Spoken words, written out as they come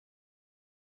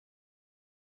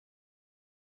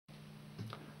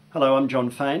Hello, I'm Jon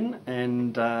Faine,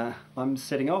 and I'm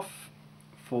setting off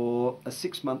for a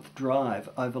 6-month drive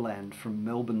overland from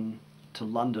Melbourne to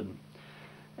London.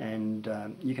 And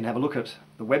you can have a look at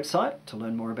the website to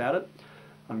learn more about it.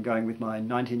 I'm going with my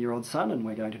 19-year-old son, and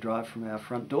we're going to drive from our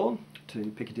front door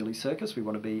to Piccadilly Circus. We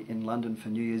want to be in London for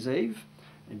New Year's Eve,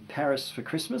 in Paris for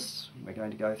Christmas. We're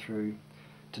going to go through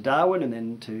to Darwin and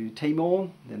then to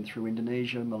Timor, then through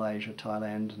Indonesia, Malaysia,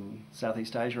 Thailand and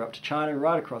Southeast Asia up to China,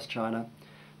 right across China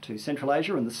to Central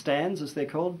Asia and the stands as they're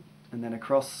called, and then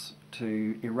across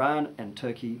to Iran and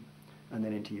Turkey and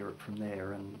then into Europe from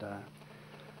there. And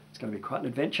it's going to be quite an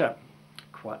adventure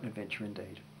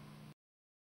indeed.